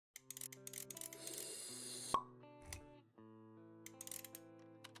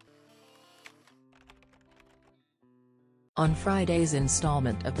On Friday's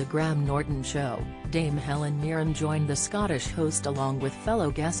installment of The Graham Norton Show, Dame Helen Mirren joined the Scottish host along with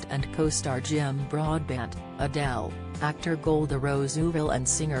fellow guest and co-star Jim Broadbent, Adele, actor Golda Roseville and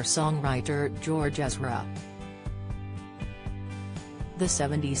singer-songwriter George Ezra. The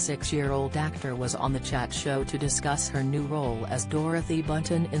 76-year-old actor was on the chat show to discuss her new role as Dorothy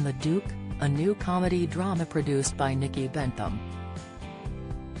Bunton in The Duke, a new comedy drama produced by Nikki Bentham.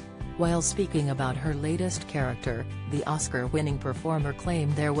 While speaking about her latest character, the Oscar-winning performer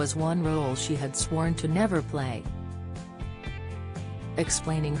claimed there was one role she had sworn to never play.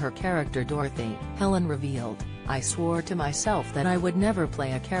 Explaining her character Dorothy, Helen revealed, "I swore to myself that I would never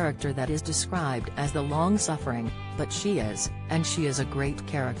play a character that is described as the long-suffering, but she is, and she is a great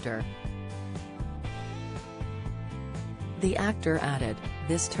character." The actor added,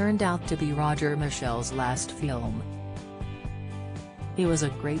 "This turned out to be Roger Michel's last film. He was a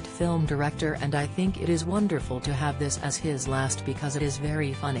great film director and I think it is wonderful to have this as his last because it is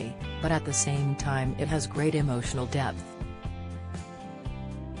very funny, but at the same time it has great emotional depth."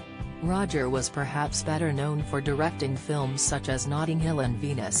 Roger was perhaps better known for directing films such as Notting Hill and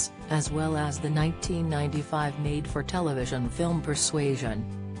Venus, as well as the 1995 made-for-television film Persuasion.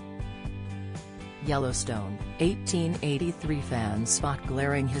 Yellowstone, 1883 fans spot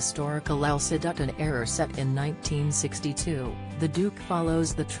glaring historical Elsa Dutton error set in 1962. The Duke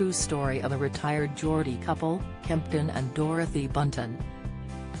follows the true story of a retired Geordie couple, Kempton and Dorothy Bunton.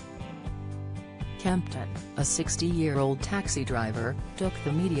 Kempton, a 60-year-old taxi driver, took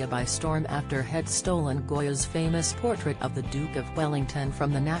the media by storm after had stolen Goya's famous portrait of the Duke of Wellington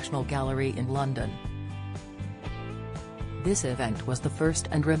from the National Gallery in London. This event was the first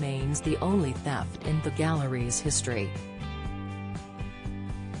and remains the only theft in the gallery's history.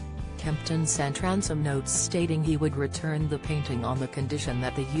 Kempton sent ransom notes stating he would return the painting on the condition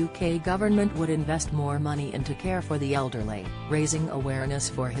that the UK government would invest more money into care for the elderly, raising awareness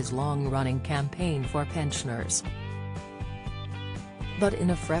for his long-running campaign for pensioners. But in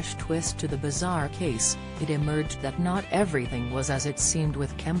a fresh twist to the bizarre case, it emerged that not everything was as it seemed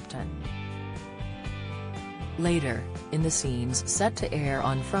with Kempton. Later, in the scenes set to air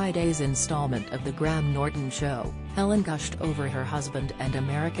on Friday's installment of The Graham Norton Show, Helen gushed over her husband and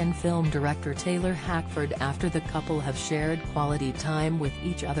American film director Taylor Hackford after the couple have shared quality time with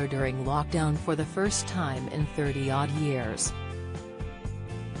each other during lockdown for the first time in 30-odd years.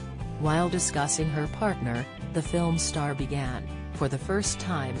 While discussing her partner, the film star began, "For the first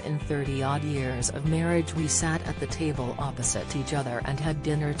time in 30-odd years of marriage we sat at the table opposite each other and had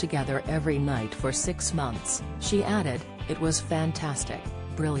dinner together every night for 6 months," she added, "It was fantastic,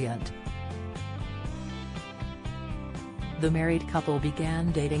 brilliant." The married couple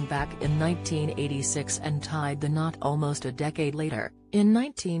began dating back in 1986 and tied the knot almost a decade later, in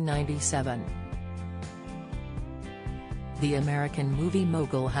 1997. The American movie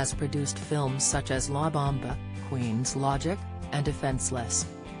mogul has produced films such as La Bamba, Queen's Logic, and Defenseless.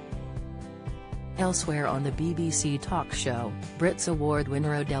 Elsewhere on the BBC talk show, Brits Award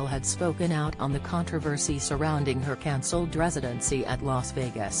winner Adele had spoken out on the controversy surrounding her cancelled residency at Las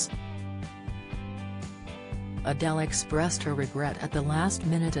Vegas. Adele expressed her regret at the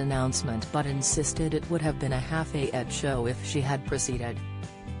last-minute announcement but insisted it would have been a half-a-ed show if she had proceeded.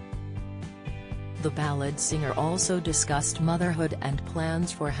 The ballad singer also discussed motherhood and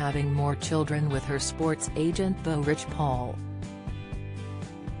plans for having more children with her sports agent Beau Rich Paul.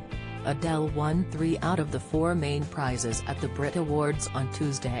 Adele won 3 out of the 4 main prizes at the Brit Awards on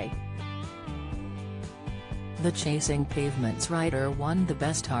Tuesday. The Chasing Pavements writer won the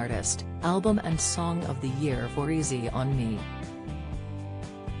Best Artist, Album and Song of the Year for Easy on Me.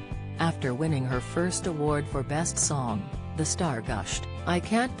 After winning her first award for Best Song, the star gushed, "I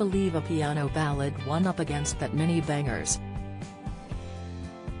can't believe a piano ballad won up against that many bangers."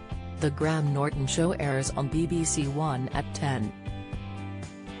 The Graham Norton Show airs on BBC One at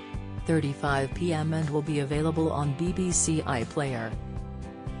 10:35 p.m. and will be available on BBC iPlayer.